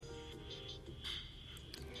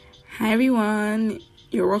Hi everyone,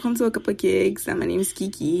 you're welcome to A Cup of Cakes, and my name is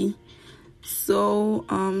Kiki. So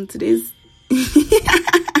today's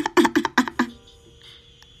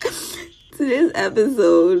today's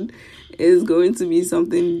episode is going to be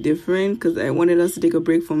something different because I wanted us to take a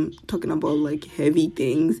break from talking about like heavy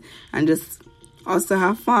things and just also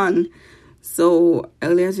have fun. So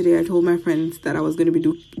earlier today I told my friends that I was going to be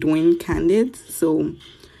doing Candid, so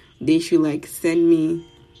they should like send me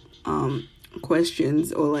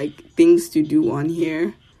questions or like things to do on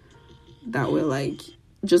here that will like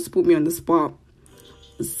just put me on the spot.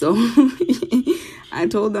 So I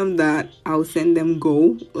told them that I'll send them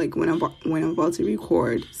go like when I'm about to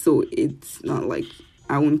record, so it's not like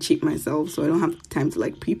I won't cheat myself, so I don't have time to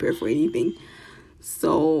like prepare for anything.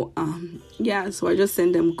 So so I just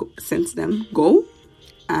sent them go,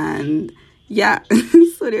 and yeah.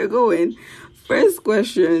 So they're going. First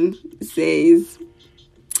question says,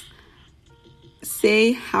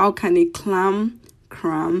 say how can a clam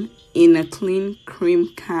cram in a clean cream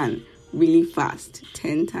can really fast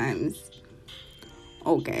 10 times.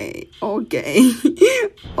 Okay.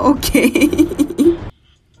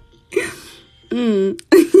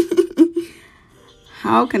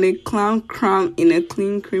 How can a clam cram in a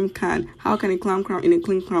clean cream can? How can a clam cram in a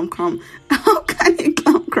clean cram? How can a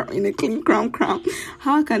clam cram in a clean cram?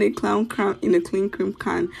 How can a clam cram in a clean cream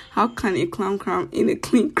can? How can a clam cram in a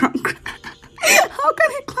clean cram? How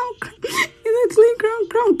can a clam cram in a clean cram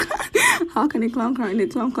can? How can a clam cram in a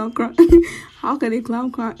clam cram? How can a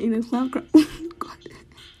clam cram in a clam cram? God.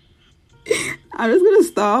 I'm just gonna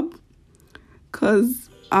stop because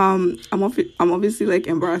I'm obviously like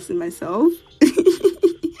embarrassing myself.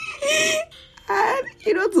 And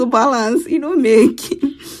to balance, make.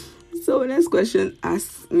 So next question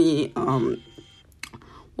asks me what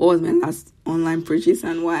was my last online purchase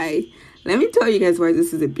and why. Let me tell you guys why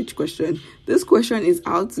this is a bitch question. This question is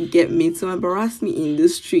out to get me, to embarrass me in the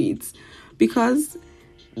streets, because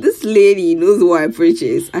this lady knows what I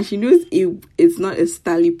purchased and she knows it's not a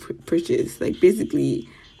stally purchase. Like basically,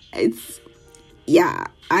 I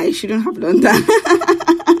shouldn't have done that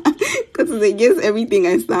because it's against everything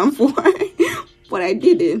I stand for. But I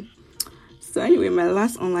did it. So anyway, my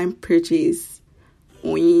last online purchase,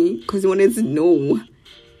 because you wanted to know,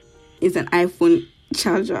 is an iPhone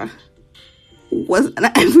charger. Was an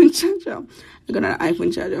iPhone charger. I got an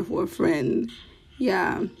iPhone charger for a friend.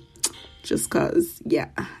 Yeah, just cause. Yeah,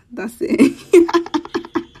 that's it.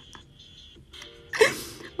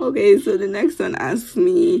 Okay, so the next one asks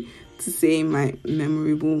me to say my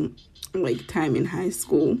memorable like time in high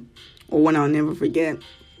school or one I'll never forget.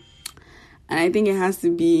 And I think it has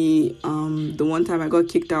to be the one time I got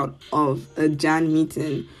kicked out of a JAN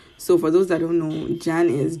meeting. So for those that don't know, JAN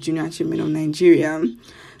is Junior Achievement of Nigeria.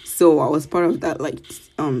 So I was part of that like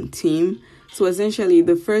team. So essentially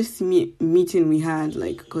the first meeting we had,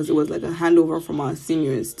 like, because it was like a handover from our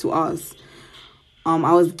seniors to us,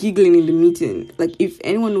 I was giggling in the meeting. Like, if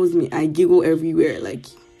anyone knows me, I giggle everywhere. Like,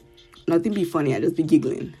 nothing be funny, I just be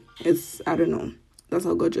giggling. I don't know, that's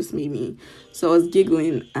how God just made me. So I was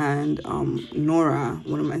giggling, and Nora,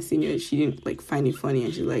 one of my seniors, she didn't like find it funny,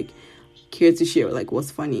 and she's like, care to share like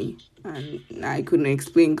what's funny? And I couldn't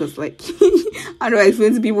explain because like how do I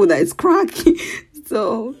explain to people that it's crack?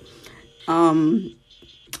 So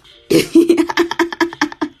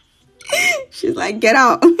she's like, get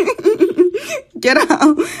out. Get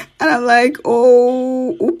out. And I'm like,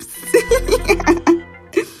 oh, oops.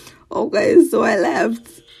 Okay, so I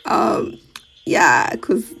left. And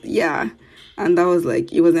that was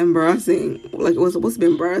like, it was embarrassing. Like, it was supposed to be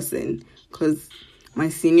embarrassing because my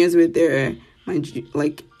seniors were there, my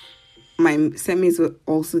semis were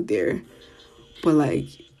also there, but like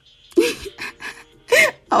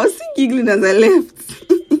I was still giggling as I left.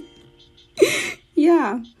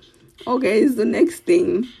 Yeah. Okay, so next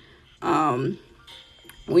thing, when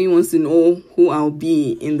you want to know who I'll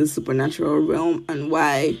be in the supernatural realm and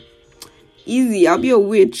why, easy, I'll be a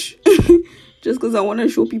witch. Just because I want to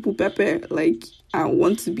show people pepper. Like, I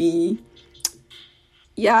want to be,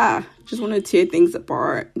 just want to tear things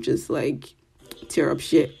apart, just like tear up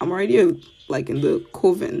shit. I'm already like in the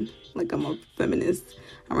coven, like I'm a feminist.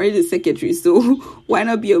 I'm already the secretary, so why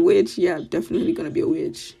not be a witch? Yeah, definitely gonna be a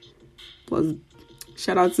witch. Plus,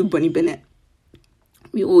 shout out to Bunny Bennett,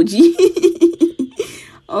 we OG.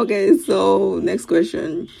 Okay, so next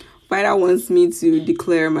question. Vida wants me to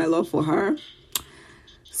declare my love for her.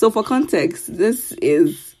 So for context, this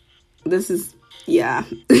is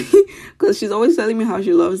because she's always telling me how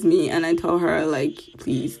she loves me, and I tell her like,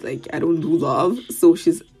 please, like, I don't do love. So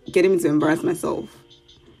she's getting me to embarrass myself.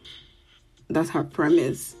 That's her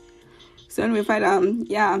premise. So anyway, Vida,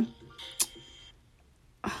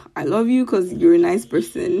 I love you because you're a nice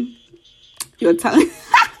person. Your talent.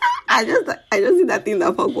 I just see that thing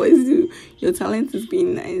that fuck boys do. Your talent is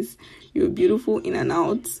being nice. You're beautiful in and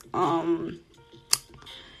out.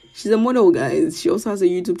 She's a model, guys. She also has a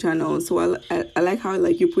YouTube channel. So I like how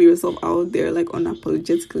like you put yourself out there like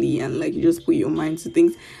unapologetically and like you just put your mind to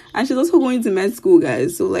things. And she's also going to med school,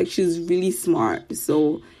 guys. So like she's really smart.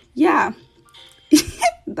 So yeah,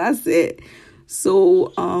 that's it.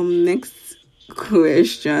 So next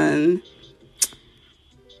question.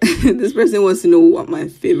 This person wants to know what my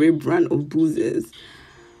favorite brand of booze is.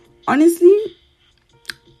 Honestly,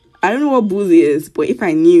 I don't know what booze is, but if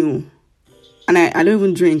I knew, and I don't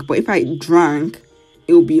even drink, but if I drank,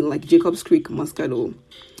 it would be like Jacob's Creek Moscato.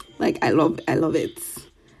 Like I love it.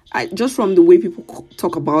 I just from the way people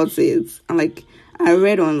talk about it, and like I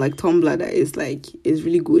read on like Tumblr that it's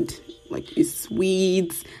really good. Like it's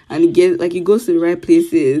sweet and it goes to the right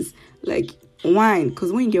places. Like wine,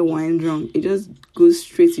 because when you get wine drunk, it just goes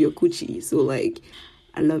straight to your coochie. So like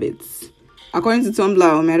I love it. According to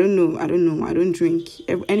Tumblr, I don't know. I don't drink.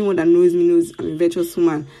 Anyone that knows me knows I'm a virtuous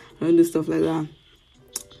woman. I don't do stuff like that.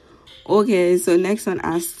 Okay, so next one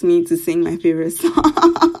asks me to sing my favorite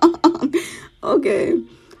song. Okay,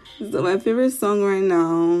 so my favorite song right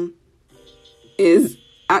now is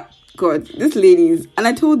God, this ladies, and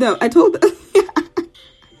I told them I told them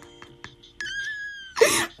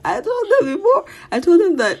before. I told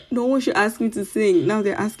them that no one should ask me to sing. Now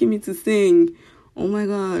they're asking me to sing. Oh my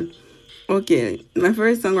God. Okay, my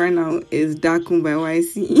favorite song right now is Dakun by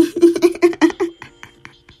YC.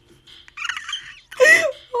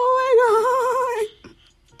 Oh my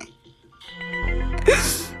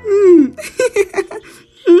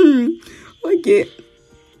God. Okay.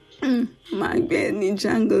 My bed need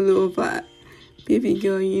jungle over. Baby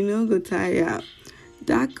girl, you know go tire.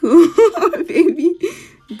 Dako, baby.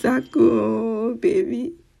 Dako,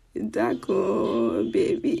 baby. Dako,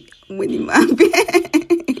 baby. Money my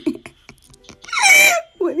bed.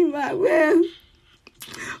 Money my bed.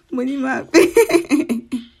 Money my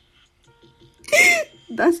bed.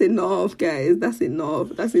 That's enough, guys. That's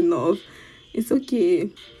enough. It's okay.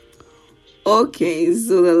 Okay,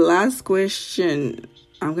 so the last question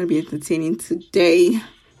I'm going to be entertaining today,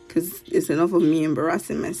 because it's enough of me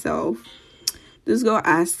embarrassing myself. This girl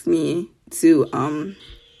asked me to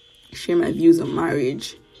share my views on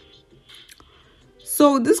marriage.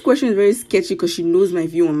 So this question is very sketchy because she knows my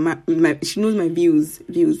view on she knows my views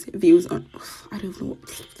on I don't know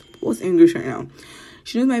what's English right now.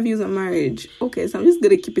 She knows my views on marriage. Okay, so I'm just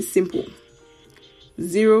gonna keep it simple.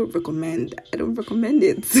 0 recommend. I don't recommend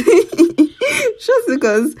it. Just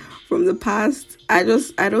because from the past, I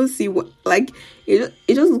don't see what, like, it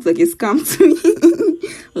just looks like a scam to me.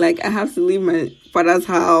 Like, I have to leave my father's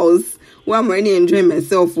house where I'm already enjoying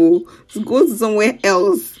myself to go to somewhere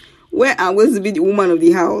else where I'm going to be the woman of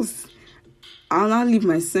the house. I'll not leave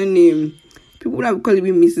my surname. People have called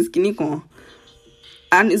me Mrs. Kinikon.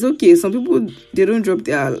 And it's okay. Some people, they don't drop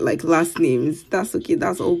their, like, last names. That's okay.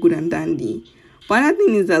 That's all good and dandy. But another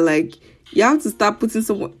thing is that, like, you have to start putting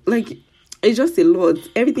someone, like, it's just a lot.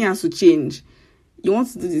 Everything has to change. You want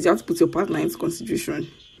to do this, you have to put your partner into consideration.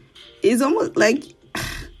 It's almost like,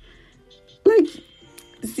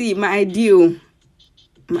 see, my ideal,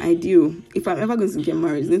 if I'm ever going to get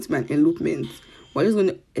married, it's going to be an elopement. We're just going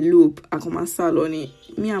to elope, I come and salon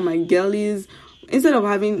it. Me and my girlies, instead of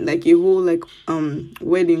having, like, a whole, like,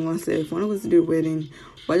 wedding ourselves, we're not going to do a wedding.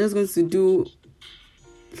 We're just going to do,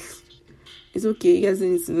 it's okay, you guys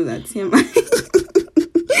don't need to know that.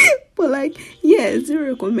 But like, yeah, 0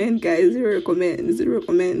 recommend, guys. 0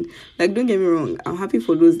 recommend. Like, don't get me wrong, I'm happy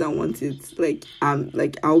for those that want it. Like,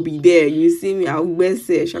 I'll be there. You see me, I'll wear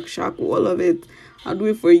shak, all of it. I'll do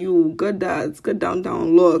it for you. Got that. Got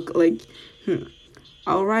down, look. Like,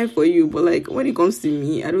 I'll ride for you. But like, when it comes to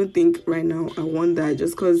me, I don't think right now I want that,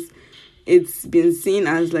 just because it's been seen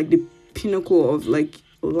as like the pinnacle of like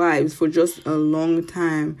lives for just a long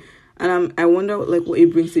time. And I wonder, like, what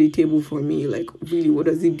it brings to the table for me. Like, really, what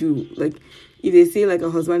does it do? Like, if they say, like, a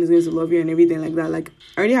husband is going to love you and everything like that, like,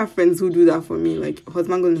 I already have friends who do that for me. Like,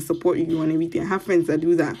 husband going to support you and everything. I have friends that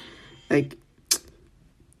do that. Like,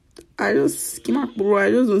 I just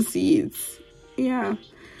don't see it. Yeah.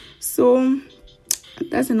 So,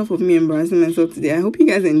 that's enough of me embarrassing myself today. I hope you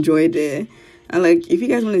guys enjoyed it. And, like, if you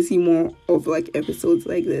guys want to see more of, like, episodes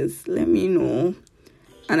like this, let me know.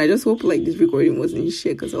 And I just hope, like, this recording wasn't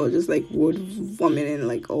shit, because I was just, like, word vomiting,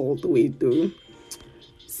 like, all the way through.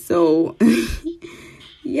 So,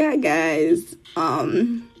 yeah, guys.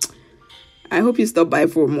 I hope you stop by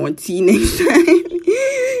for more tea next time.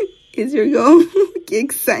 It's your girl,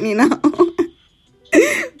 Cake, signing out.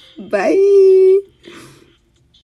 Bye.